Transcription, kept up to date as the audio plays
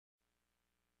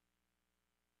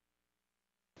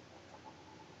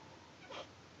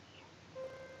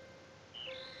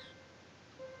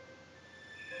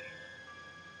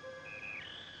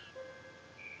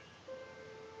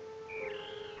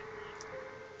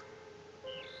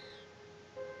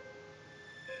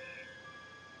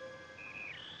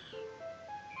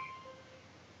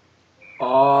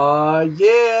Oh,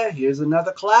 yeah, here's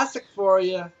another classic for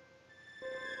you.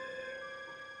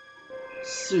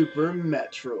 Super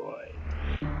Metroid.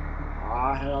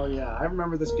 Ah, hell yeah. I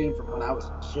remember this game from when I was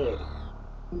a kid.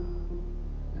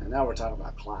 And now we're talking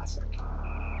about classic.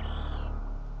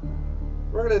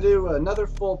 We're going to do another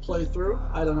full playthrough.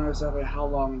 I don't know exactly how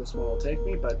long this one will take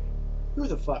me, but who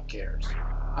the fuck cares?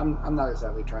 I'm not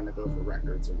exactly trying to go for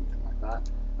records or anything like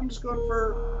that. I'm just going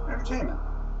for entertainment.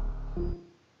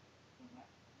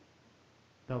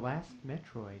 The last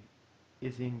Metroid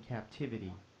is in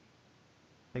captivity.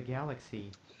 The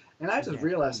galaxy. And I just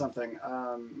realized something.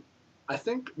 I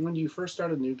think when you first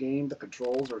start a new game, the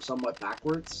controls are somewhat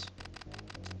backwards.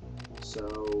 So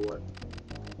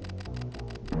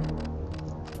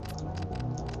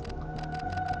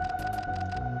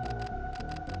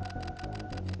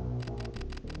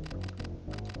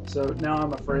now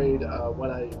I'm afraid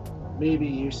what I may be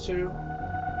used to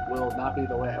will not be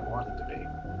the way I want it to be.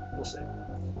 We'll see.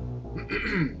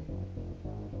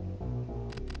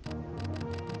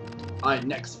 I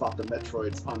next fought the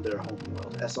Metroids on their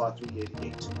homeworld,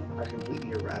 SR-388. I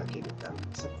completely eradicated them,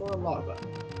 except for a larva,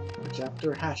 which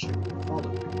after hashing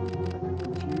followed me like a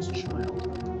confused child.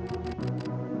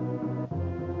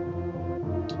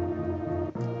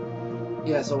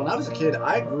 Yeah, so when I was a kid,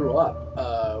 I grew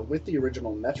up with the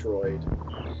original Metroid.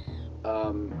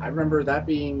 I remember that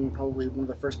being probably one of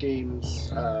the first games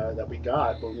that we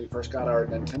got when we first got our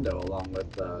Nintendo, along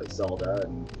with Zelda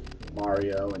and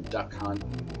Mario and Duck Hunt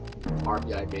and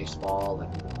RBI Baseball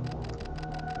and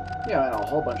and a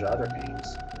whole bunch of other games.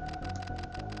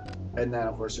 And then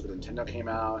of course Super Nintendo came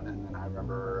out, and then I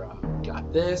remember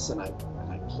got this, and I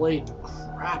played the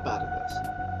crap out of this,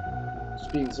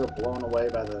 just being so blown away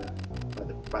by the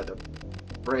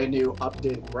brand new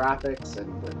updated graphics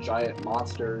and the giant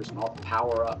monsters and all the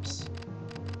power-ups.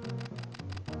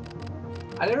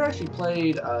 I never actually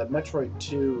played Metroid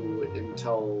 2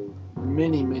 until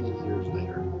many years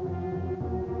later.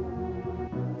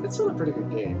 It's still a pretty good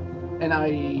game, and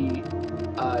I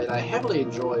heavily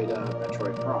enjoyed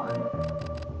Metroid Prime.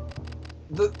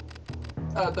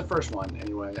 The first one,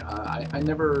 anyway. I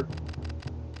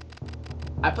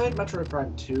played Metroid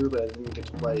Prime 2, but I didn't get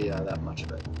to play that much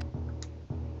of it.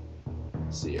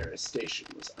 Sierra Station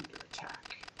was under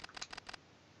attack.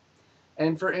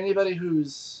 And for anybody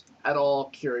who's at all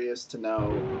curious to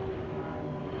know,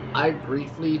 I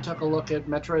briefly took a look at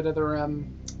Metroid Other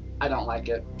Rim. I don't like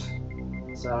it.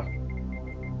 So,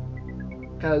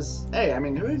 because, hey, I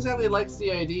mean, who exactly likes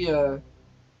the idea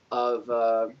of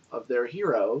their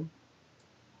hero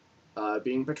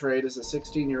being portrayed as a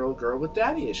 16-year-old girl with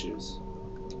daddy issues?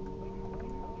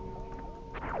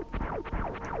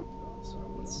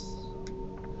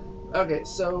 Okay,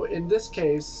 so in this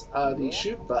case, the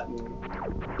shoot button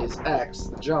is X,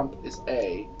 the jump is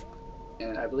A,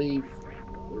 and I believe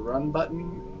the run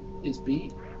button is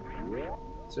B.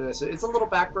 So it's a little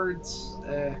backwards,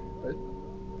 but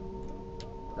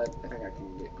I think I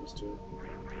can get used to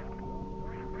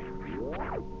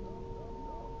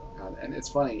it. And it's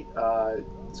funny,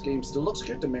 this game still looks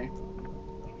good to me.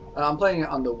 I'm playing it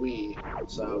on the Wii,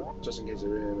 so just in case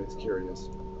anybody's curious.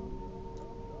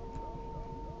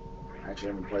 I actually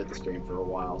haven't played this game for a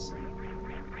while, so.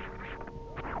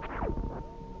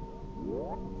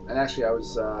 And actually, I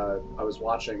was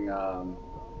watching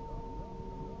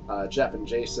Jeff and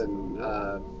Jason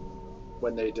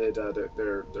when they did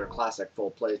their classic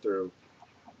full playthrough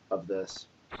of this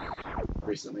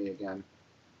recently again.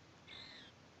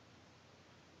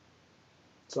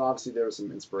 So obviously there was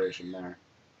some inspiration there.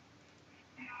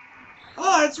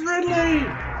 Oh, it's Ridley!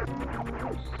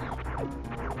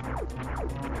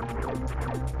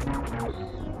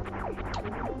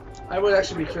 I would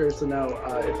actually be curious to know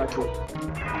if I could.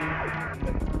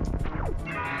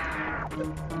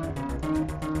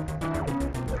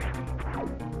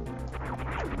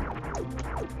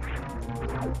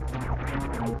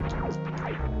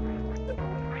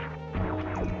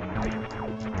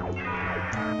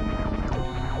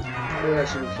 I would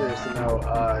actually be curious to know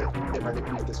if I could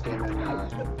beat this game in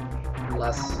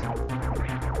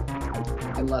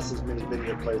less as many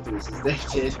video playthroughs as they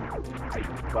did,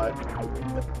 but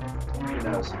who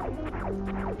knows.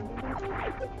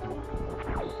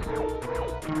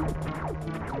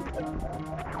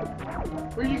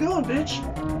 Where you going, bitch?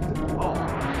 Oh.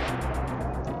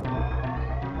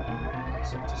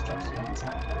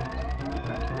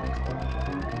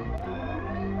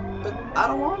 But I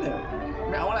don't want to. I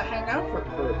mean, I want to hang out for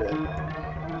a bit.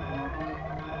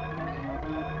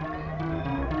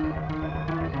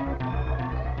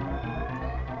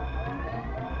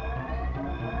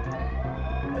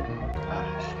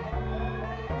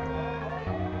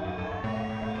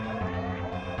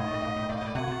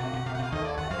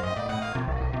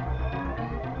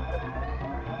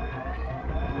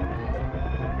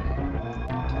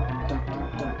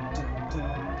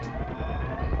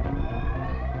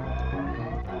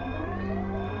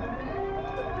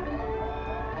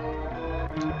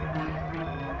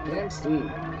 and Steam.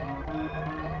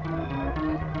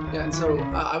 Yeah, and so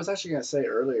I was actually going to say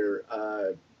earlier,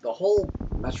 the whole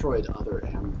Metroid Other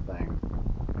M thing.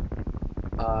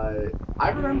 I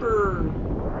remember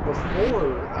before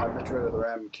Metroid Other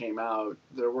M came out,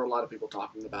 there were a lot of people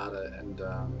talking about it,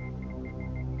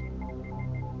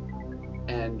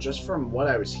 and just from what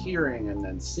I was hearing and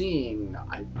then seeing,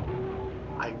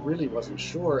 I really wasn't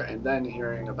sure. And then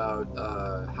hearing about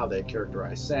how they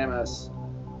characterized Samus,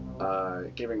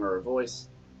 giving her a voice.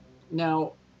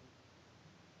 Now,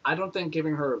 I don't think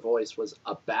giving her a voice was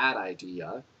a bad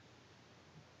idea.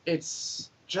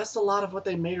 It's just a lot of what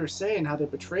they made her say and how they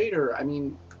betrayed her. I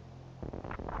mean,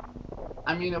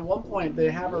 at one point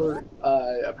they have her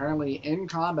apparently in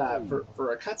combat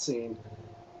for a cutscene.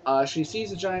 She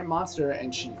sees a giant monster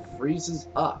and she freezes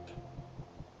up.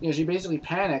 You know, she basically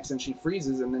panics and she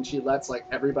freezes, and then she lets like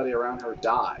everybody around her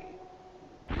die.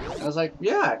 And I was like,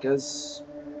 yeah, because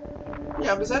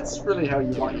that's really how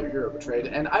you want your hero betrayed.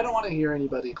 And I don't want to hear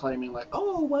anybody claiming like,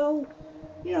 oh well,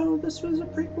 you know, this was a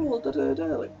prequel. Da da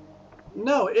da. Like,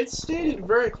 no, it's stated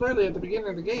very clearly at the beginning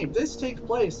of the game. This takes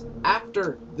place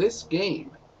after this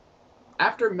game,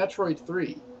 after Metroid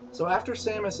 3. So after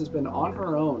Samus has been on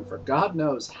her own for God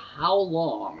knows how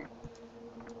long.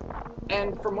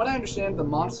 And from what I understand, the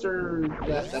monster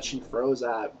that she froze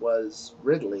at was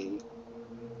Ridley,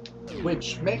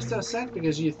 which makes no sense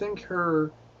because you think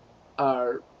her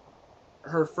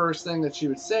first thing that she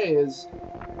would say is,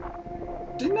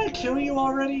 "Didn't I kill you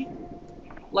already?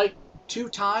 Like 2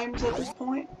 times at this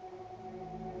point?"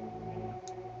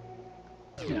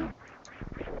 You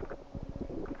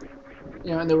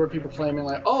know, and there were people claiming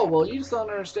like, "Oh, well, you just don't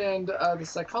understand the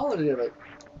psychology of it."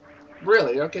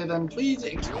 Really? Okay, then please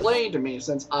explain to me,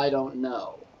 since I don't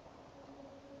know.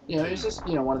 You know, it's just,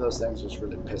 you know, one of those things just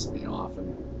really pissed me off,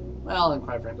 and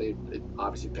quite frankly, it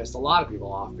obviously pissed a lot of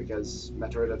people off because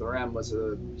Metroid Other M was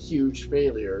a huge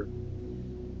failure,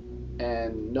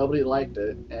 and nobody liked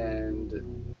it,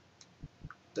 and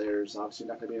there's obviously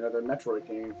not going to be another Metroid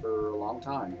game for a long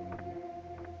time.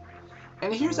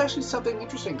 And here's actually something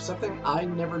interesting, something I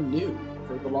never knew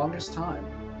for the longest time.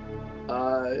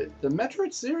 The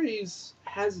Metroid series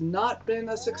has not been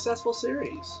a successful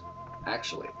series,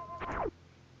 actually.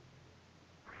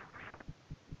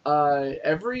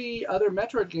 Every other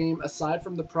Metroid game, aside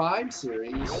from the Prime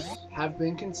series, have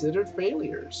been considered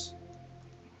failures.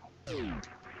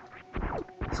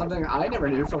 Something I never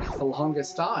knew for the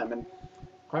longest time, and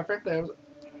quite frankly, I was,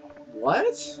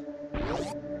 what?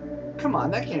 Come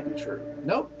on, that can't be true.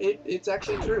 Nope, it's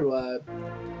actually true.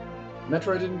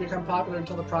 Metroid didn't become popular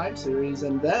until the Prime series,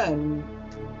 and then,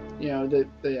 you know,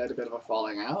 they had a bit of a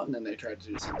falling out, and then they tried to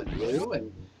do something new,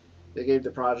 and they gave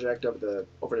the project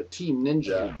over to Team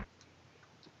Ninja,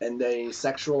 and they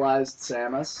sexualized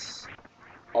Samus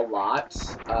a lot,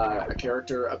 a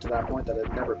character up to that point that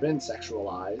had never been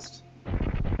sexualized,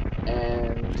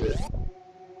 and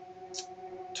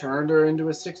turned her into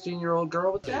a 16-year-old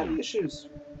girl with daddy issues.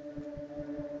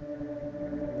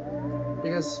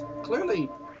 Because clearly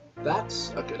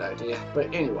that's a good idea.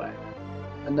 But anyway,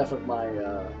 enough of my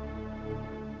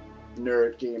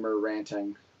nerd gamer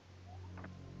ranting.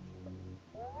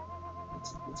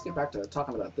 Let's get back to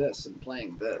talking about this and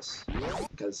playing this,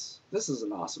 because this is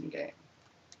an awesome game.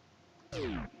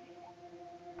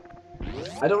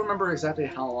 I don't remember exactly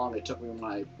how long it took me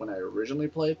when I originally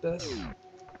played this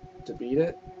to beat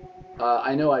it.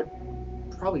 I know I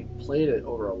probably played it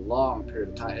over a long period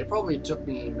of time. It probably took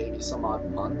me maybe some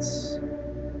odd months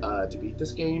to beat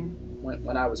this game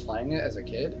when I was playing it as a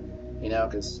kid. You know,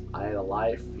 because I had a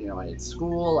life, you know, I had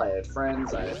school, I had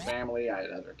friends, I had family, I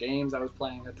had other games I was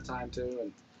playing at the time too,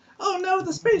 and oh no,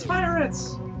 the space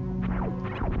pirates!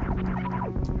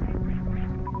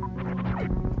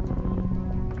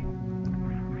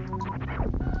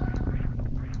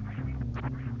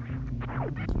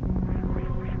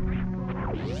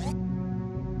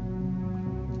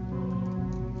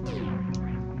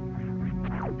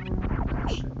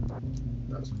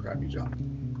 That was a crappy jump.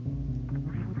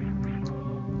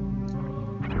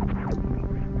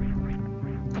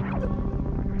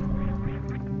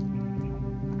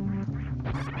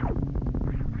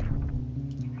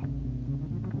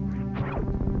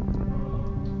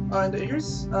 And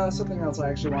here's something else I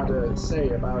actually wanted to say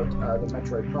about the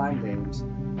Metroid Prime games.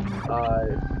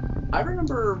 I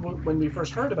remember when we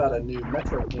first heard about a new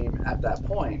Metroid game at that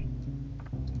point,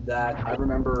 that I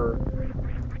remember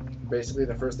basically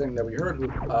the first thing that we heard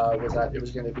was that it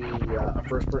was going to be a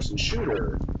first-person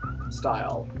shooter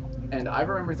style. And I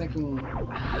remember thinking,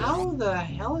 how the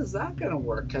hell is that going to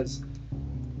work? Because,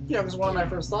 you know, because one of my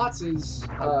first thoughts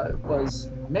was,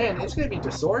 man, it's going to be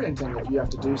disorienting if you have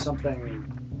to do something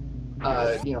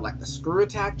you know, like the screw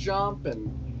attack jump,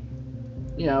 and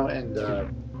you know, and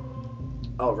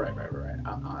oh right.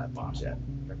 I don't have bombs yet.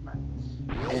 Never mind.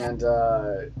 And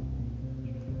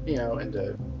you know, and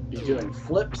to be doing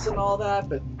flips and all that,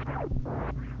 but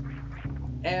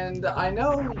and I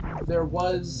know there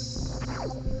was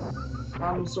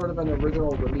some sort of an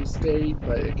original release date,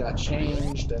 but it got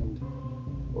changed and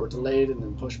or delayed and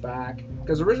then pushed back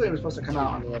because originally it was supposed to come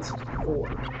out on the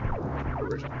N64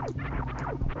 originally.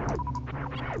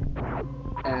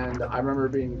 And I remember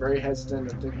being very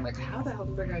hesitant and thinking like, how the hell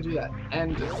are they going to do that?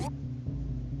 And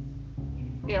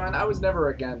you know, and I was never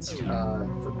against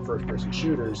first-person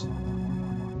shooters.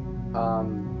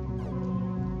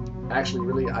 Actually,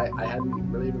 really, I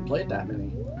hadn't really even played that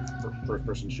many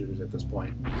first-person shooters at this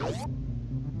point.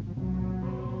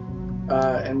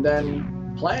 And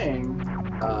then playing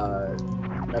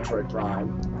Metroid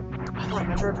Prime, I thought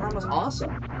Metroid Prime was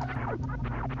awesome.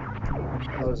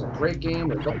 It was a great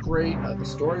game. It looked great. The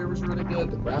story was really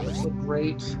good. The graphics looked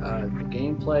great. The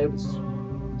gameplay was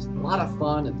a lot of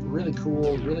fun and really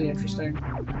cool, really interesting.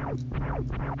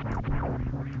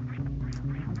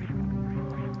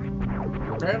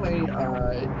 Apparently,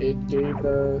 it gave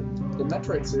the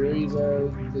Metroid series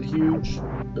the huge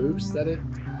boost that it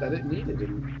needed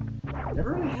and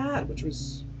never really had, which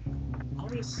was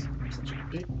always such a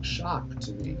big shock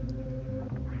to me.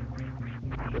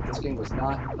 That this game was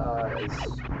not as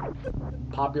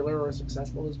popular or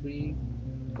successful as we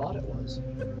thought it was.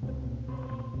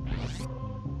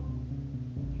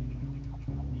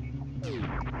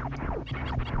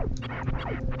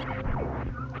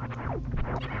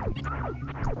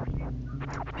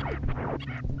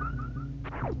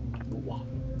 Wow.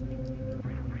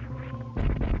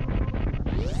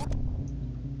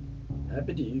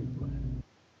 Habidoo.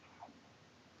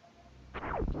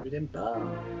 Give it in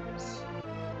bombs.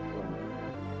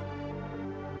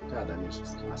 God, that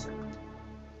music's classic.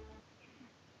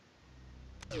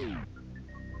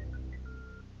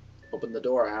 Open the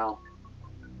door, Hal.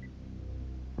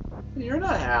 You're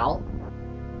not Hal.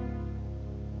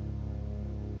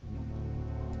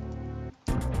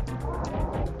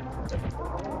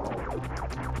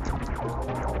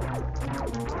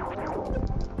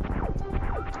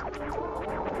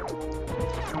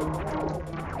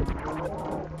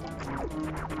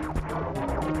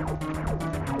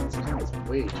 It's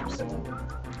way too simple.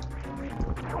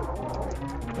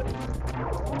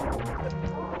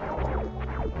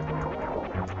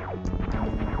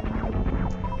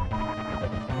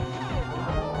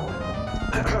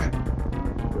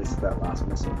 Wasted that last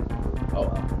missile. Oh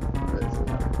well.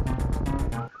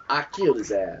 I killed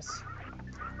his ass.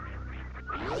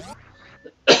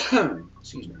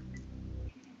 Excuse me.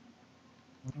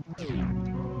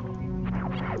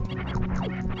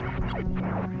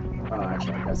 Oh,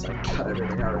 actually, I guess I got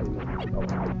everything I already knew. Oh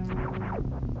well.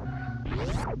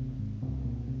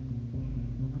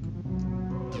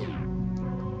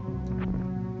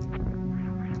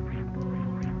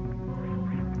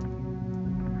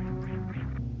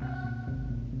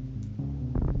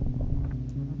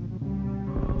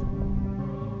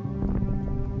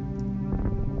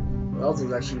 What else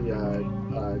is actually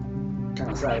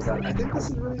kind of sad is that I think this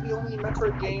is really the only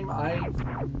Metroid game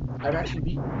I've actually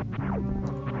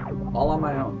beaten all on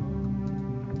my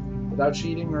own without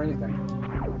cheating or anything.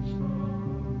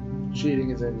 Cheating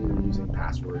is in, you know, using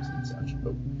passwords and such.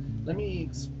 But let me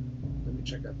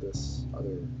check out this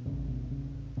other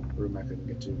room I couldn't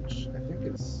get to, which I think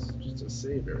is just a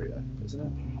save area, isn't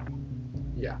it?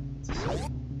 Yeah, it's a save.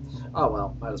 Oh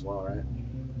well, might as well, right?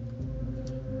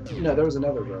 No, there was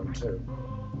another room too.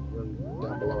 Room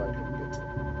down below I couldn't get to.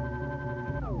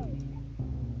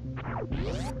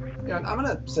 Yeah, I'm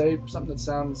gonna say something that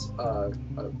sounds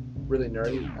really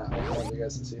nerdy. I don't want you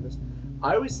guys to see this.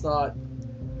 I always thought,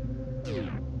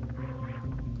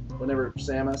 whenever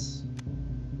Samus,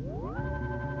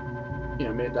 you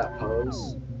know, made that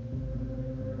pose,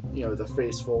 you know, the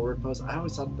face forward pose, I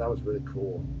always thought that was really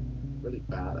cool, really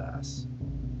badass.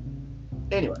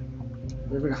 Anyway.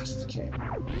 Moving on to the game.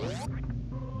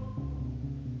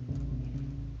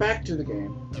 Back to the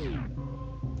game.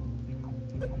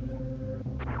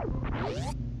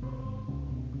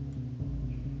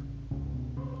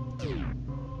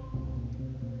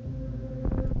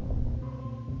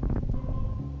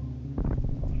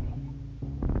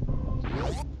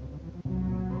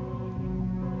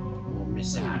 Oh,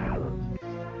 missile.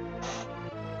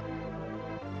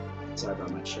 Sorry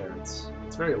about my chair. It's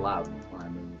very loud when I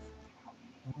move.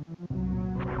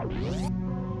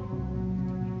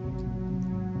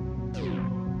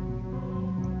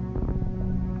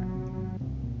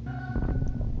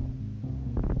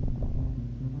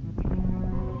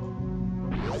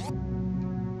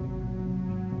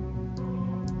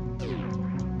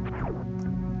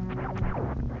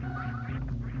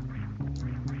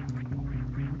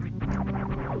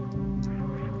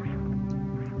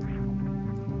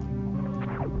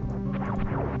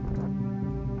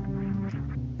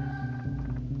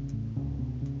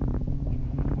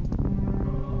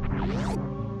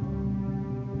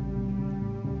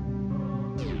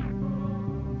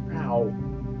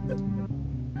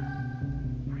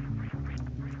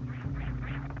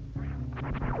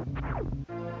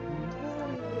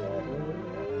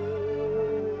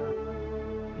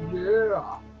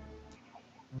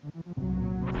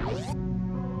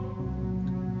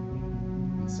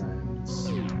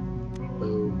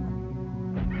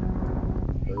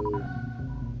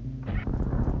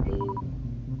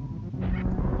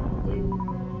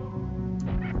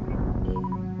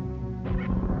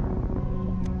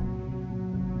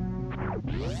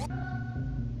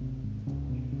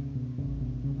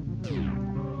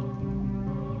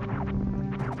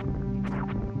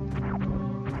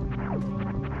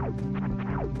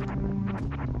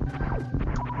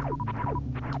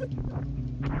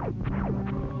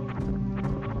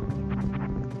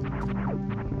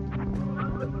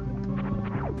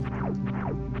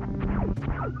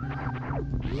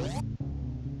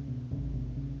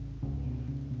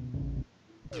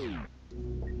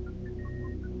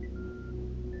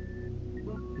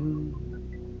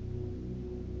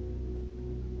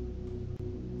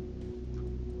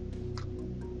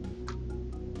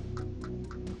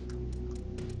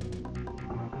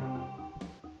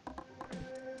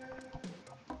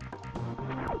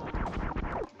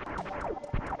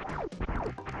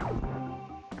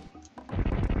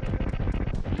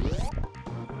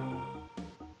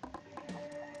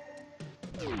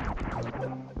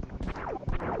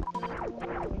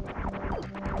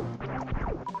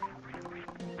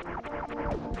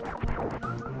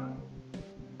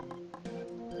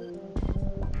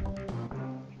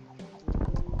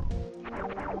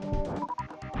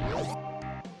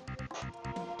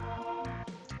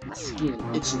 My skin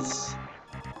itches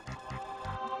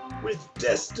with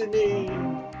destiny.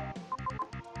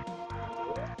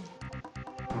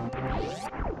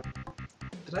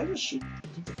 Did I just shoot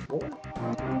through the floor?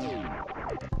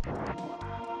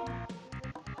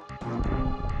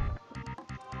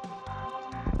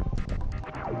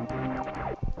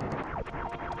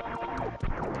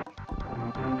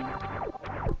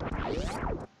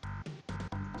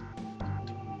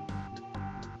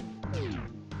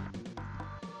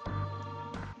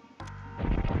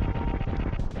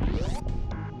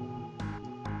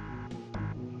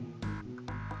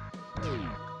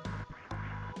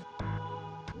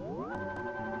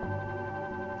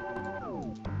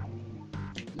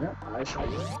 Yeah, I shot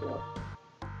the floor.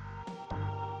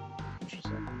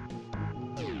 Interesting.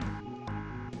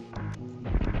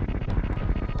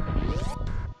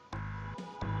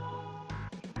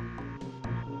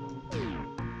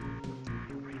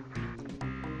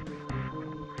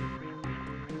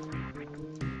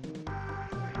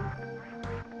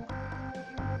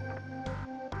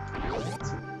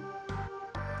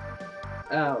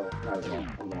 Oh, that was wrong.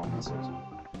 I'm wrong. This was.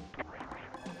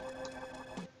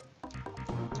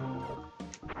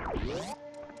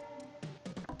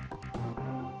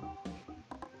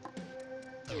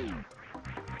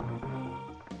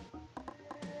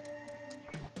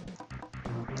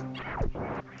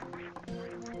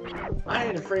 I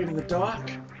ain't afraid of the dark.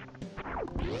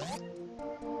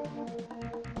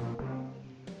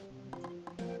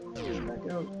 Where'd that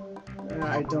go?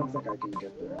 I don't think I can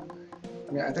get there.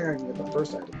 I mean, I think I can get the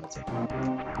first item that's up.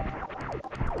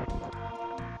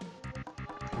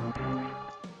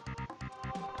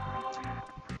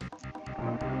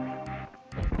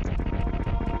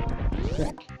 I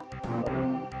think.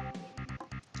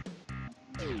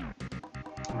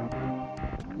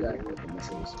 Yeah, I can get the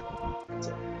missiles. That's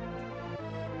it.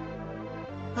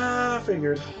 Ah,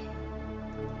 figured.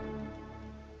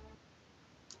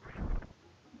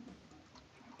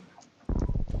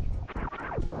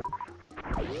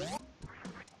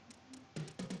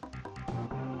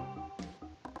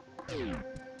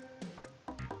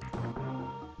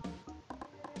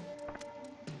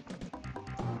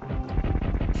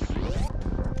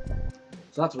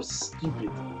 So that was stupid.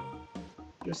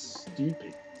 You're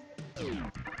stupid.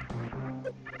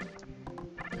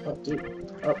 Oh,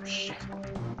 dude. Oh, shit.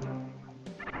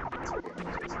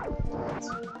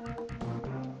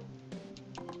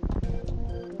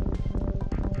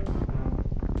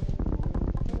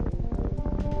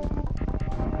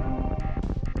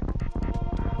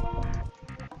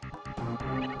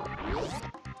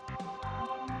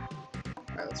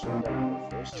 Alright, let's run down here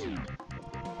first.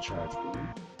 Charge beam.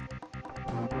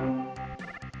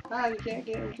 Ah, you can't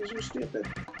get me because you're stupid.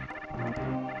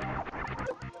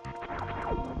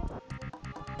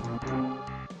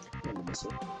 And the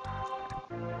missile.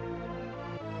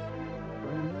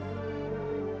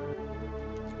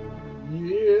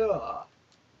 Yeah!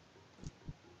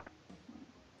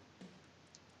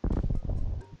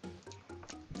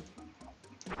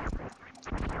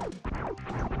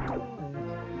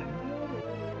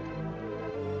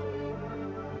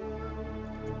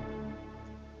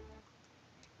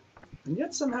 And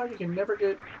yet somehow you can never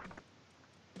get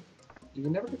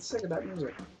sick of that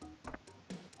music.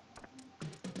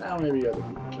 Now maybe other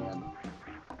people can.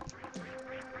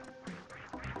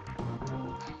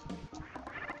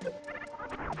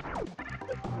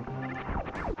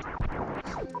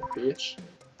 Son of a bitch.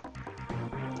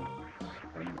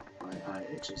 My eye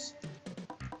itches.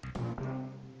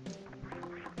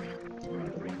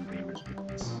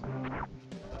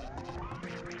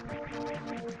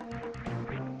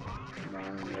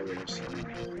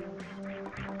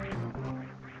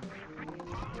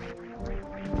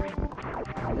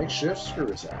 Makeshift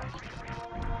screw sack.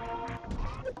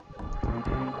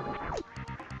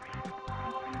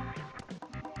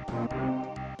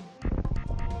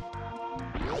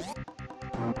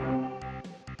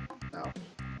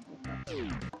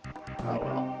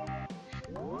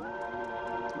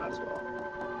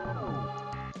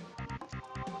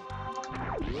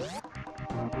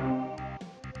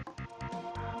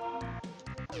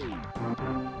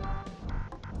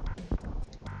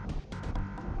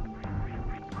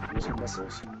 using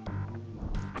missiles.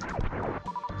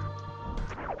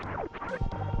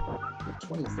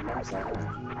 20 is the max I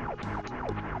have.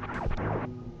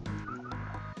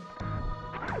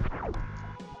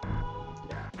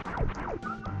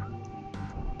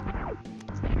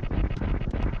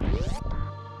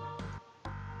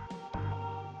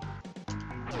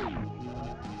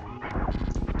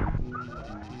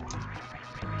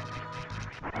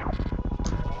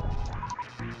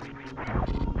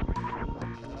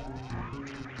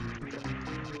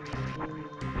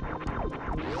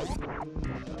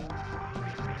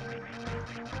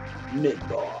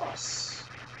 Mid-boss.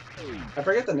 I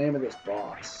forget the name of this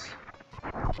boss.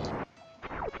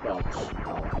 Well,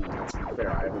 I mean, let's be fair,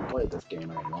 I haven't played this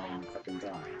game in a long fucking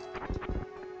time.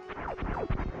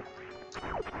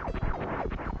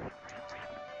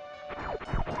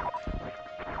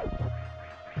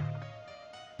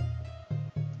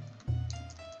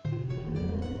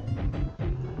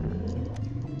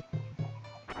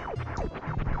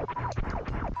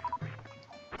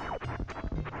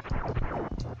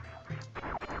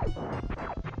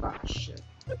 Ah, shit.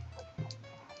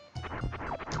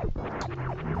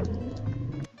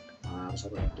 I was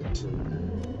hoping I'd get to it.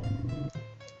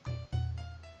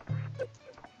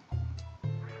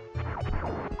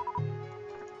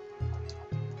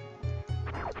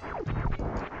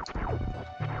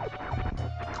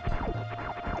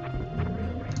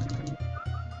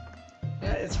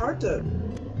 Yeah, it's hard to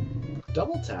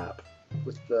double tap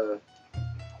with the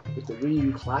Wii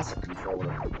U Classic controller.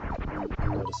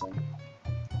 I'm noticing.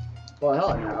 Well, hell,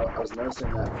 I mean, I was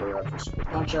noticing that for Super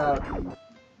Punch Out, and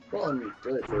well, I mean,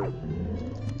 really for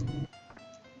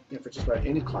for just about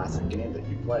any classic game that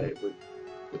you play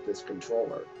with this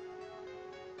controller.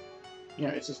 You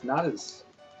know, it's just not as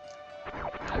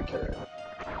accurate.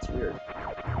 It's weird.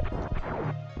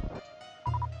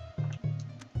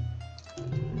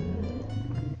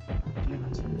 Damn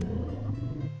it.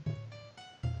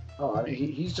 Oh, I mean,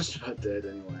 he's just about dead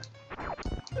anyway.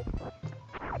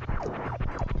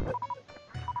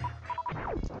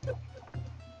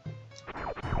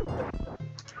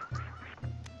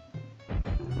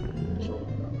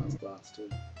 Too.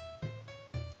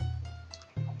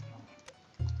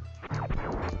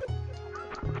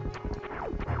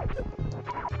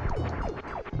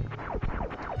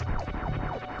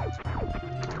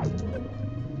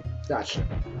 Gotcha.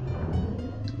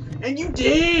 And you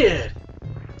did!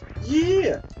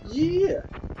 Yeah! Yeah!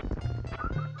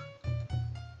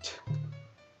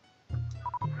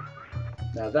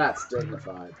 Now that's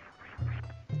dignified.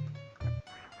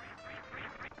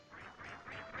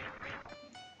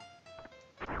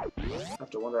 I have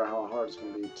to wonder how hard it's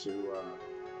going to be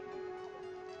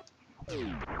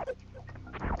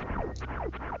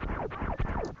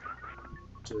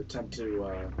to attempt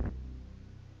to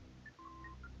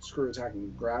screw attack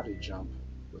and gravity jump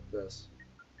with this.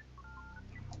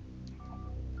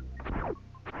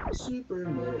 Super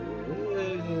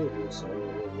Mario Soul.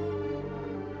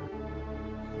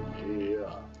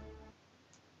 Yeah.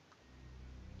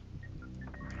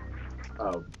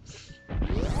 Oh,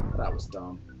 that was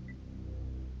dumb.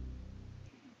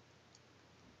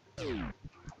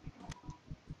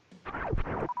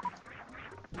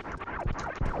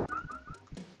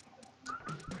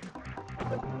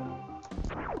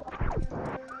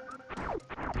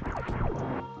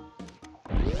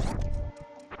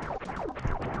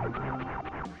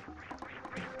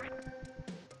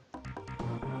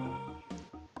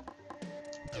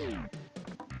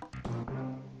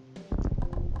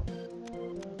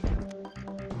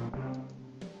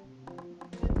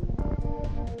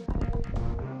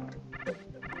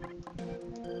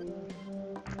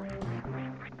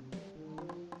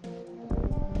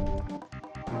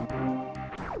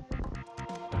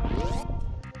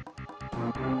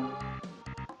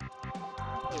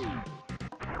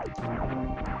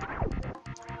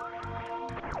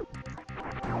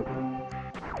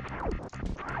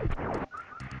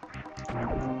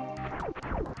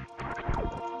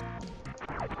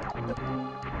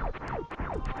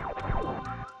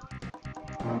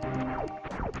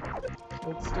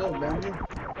 Hold still, man.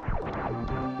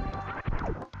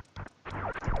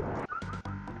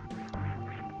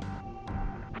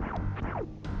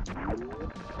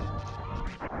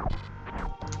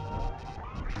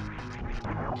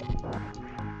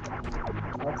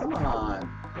 Oh, come on.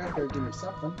 You gotta give me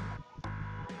something.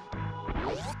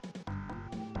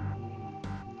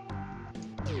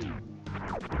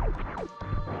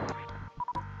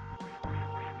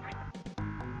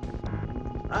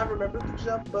 I remember the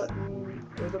jump button,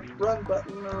 or the run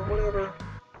button, or whatever.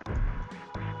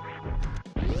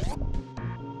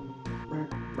 Bang,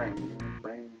 bang,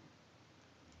 bang.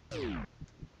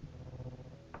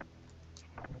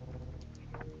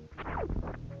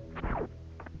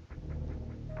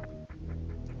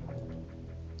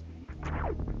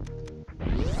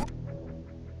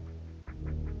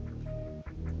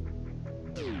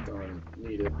 Don't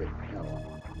need it, but no.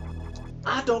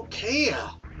 I don't care.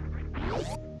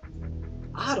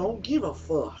 I don't give a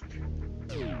fuck.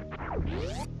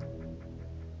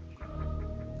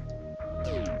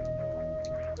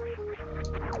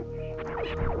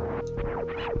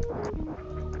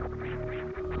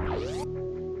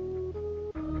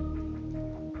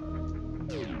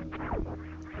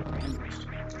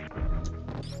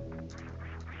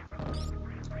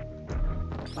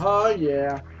 Oh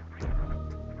yeah.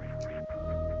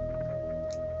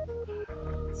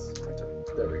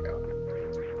 There we go.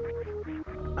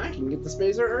 I can get the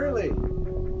spacer early.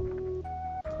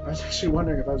 I was actually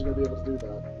wondering if I was going to be able to do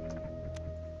that.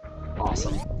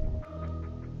 Awesome.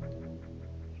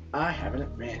 I have an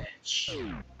advantage.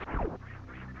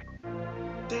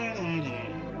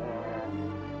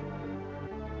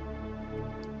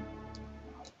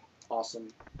 Awesome.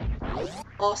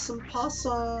 Awesome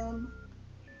possum.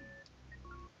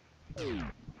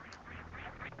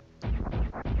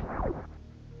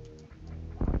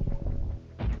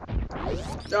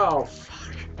 Oh,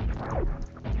 fuck.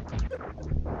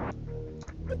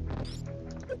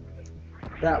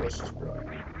 That was just brilliant.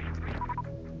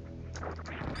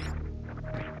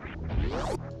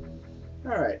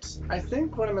 Alright, I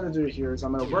think what I'm going to do here is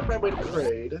I'm going to work my way to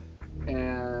Kraid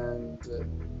and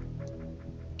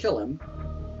kill him,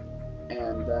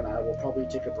 and then I will probably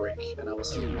take a break, and I will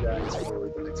see you guys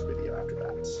for the next video after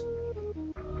that.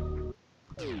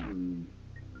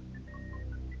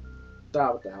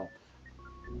 What the hell?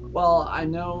 Well, I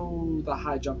know the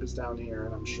high jump is down here,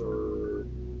 and I'm sure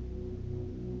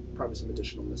probably some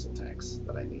additional missile tanks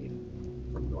that I need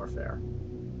from Norfair.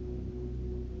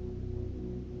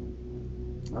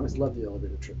 I always love the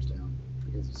elevator trips down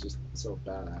because it's just so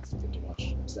badass to get to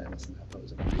watch Snes in that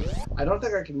pose. I don't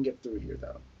think I can get through here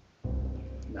though.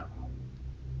 No.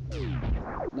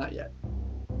 Not yet.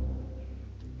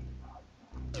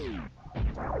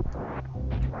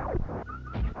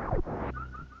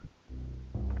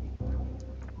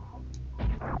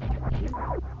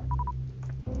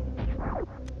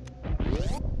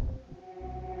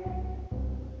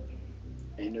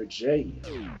 Energy.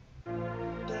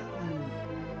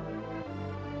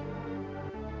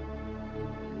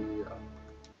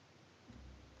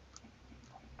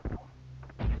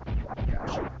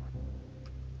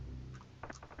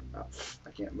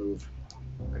 I can't move.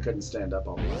 I couldn't stand up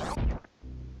all the way.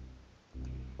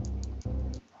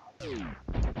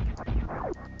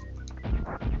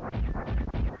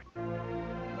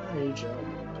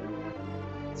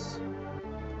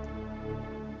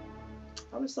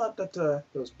 I always thought that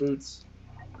those boots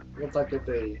looked like that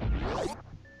they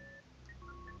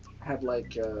had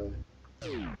like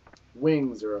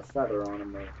wings or a feather on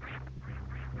them or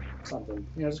something.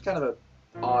 You know, just kind of an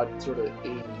odd sort of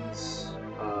 80s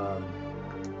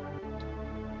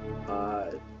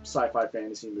sci-fi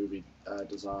fantasy movie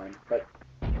design, but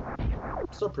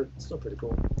still pretty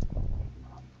cool.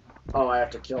 Oh, I have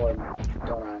to kill him,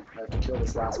 don't I? I have to kill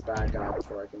this last bad guy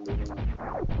before I can move on.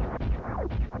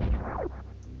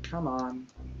 Come on.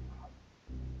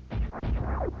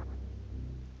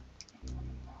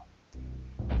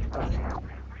 Okay,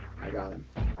 I got him.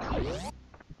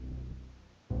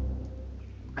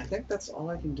 I think that's all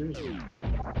I can do here.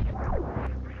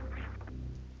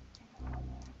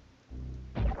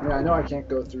 I mean, I know I can't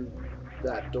go through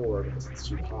that door because it's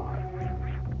too hot.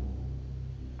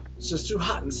 It's just too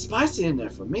hot and spicy in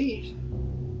there for me.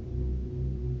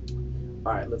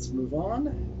 Alright, let's move on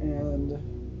and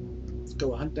let's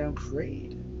go hunt down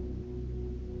Kraid.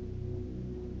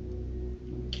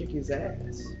 Kick his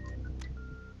ass.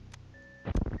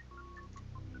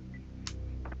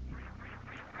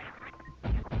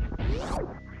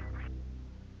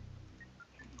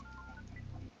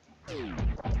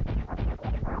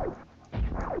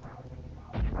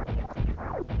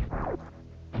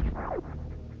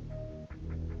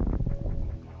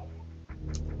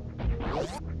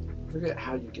 Forget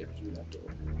how you get through that door.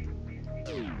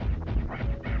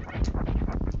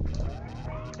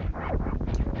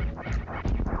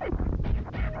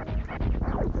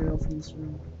 Anything else in this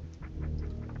room?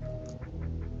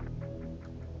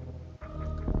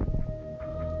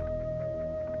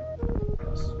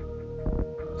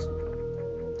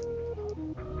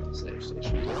 Save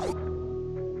station.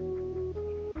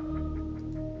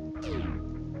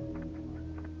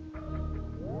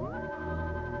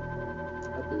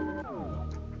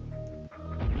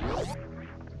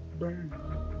 Burn.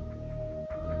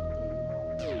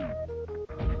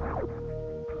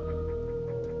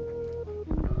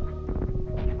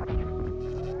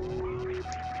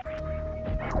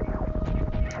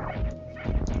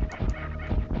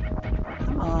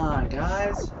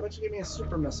 don't you give me a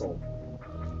super missile?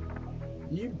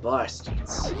 You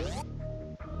bastards.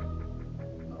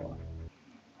 Oh.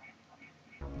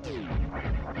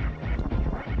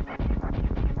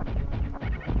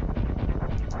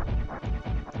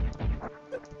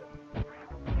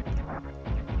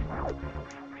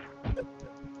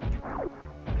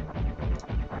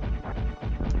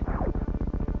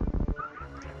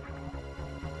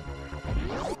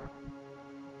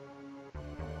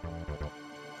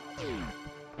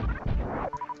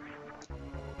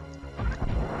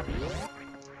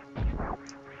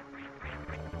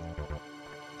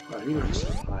 Oh, he was just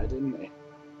high, didn't he?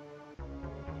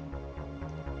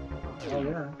 Oh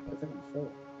yeah, I think I'm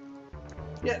full.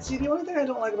 Yeah, see, the only thing I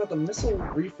don't like about the missile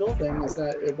refill thing is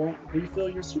that it won't refill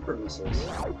your super missiles.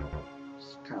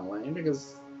 It's kind of lame,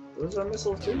 because those are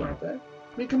missiles too, aren't they?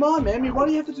 I mean, come on, man, I mean, why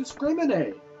do you have to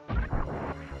discriminate?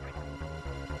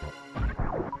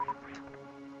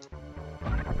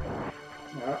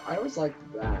 I always liked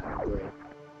that,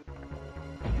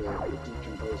 the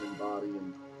decomposing body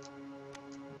and...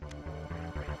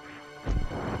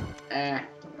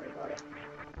 don't worry about it.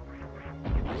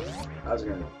 I was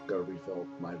gonna go refill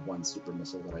my one super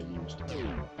missile that I used.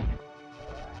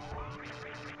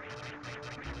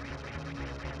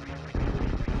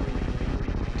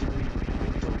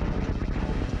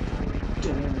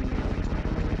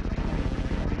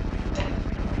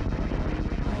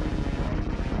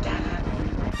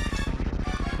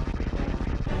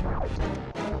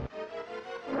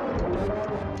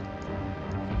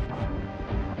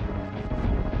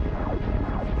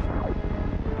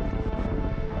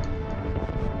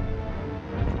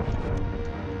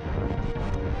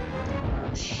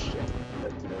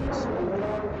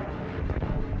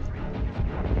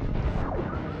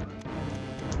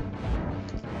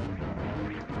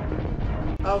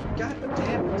 Oh, god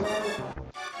damn it.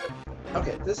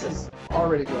 Okay, this is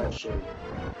already going shitty.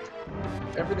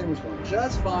 Everything was going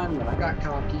just fine when I got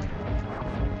cocky.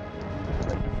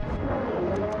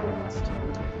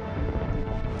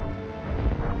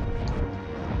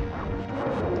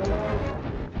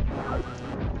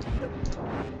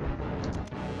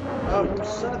 Oh, you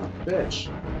son of a bitch.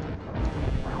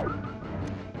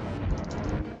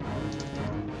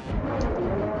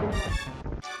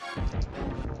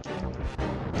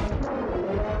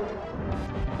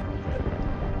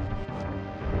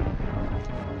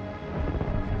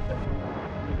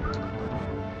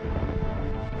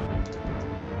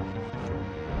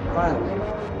 Finally.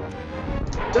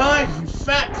 Die, you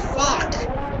fat fuck!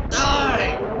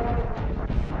 Die!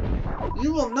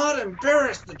 You will not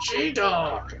embarrass the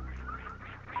G-Dog!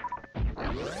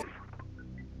 Yeah, right.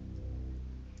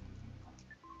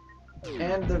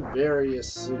 And the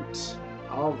various suit.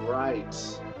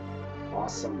 Alright.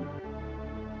 Awesome.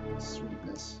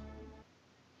 Sweetness.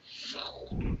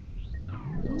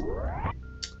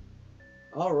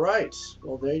 Alright,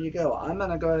 well there you go. I'm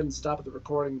gonna go ahead and stop the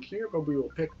recording here, but we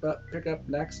will pick up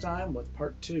next time with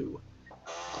part 2.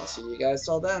 I'll see you guys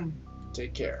till then.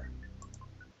 Take care.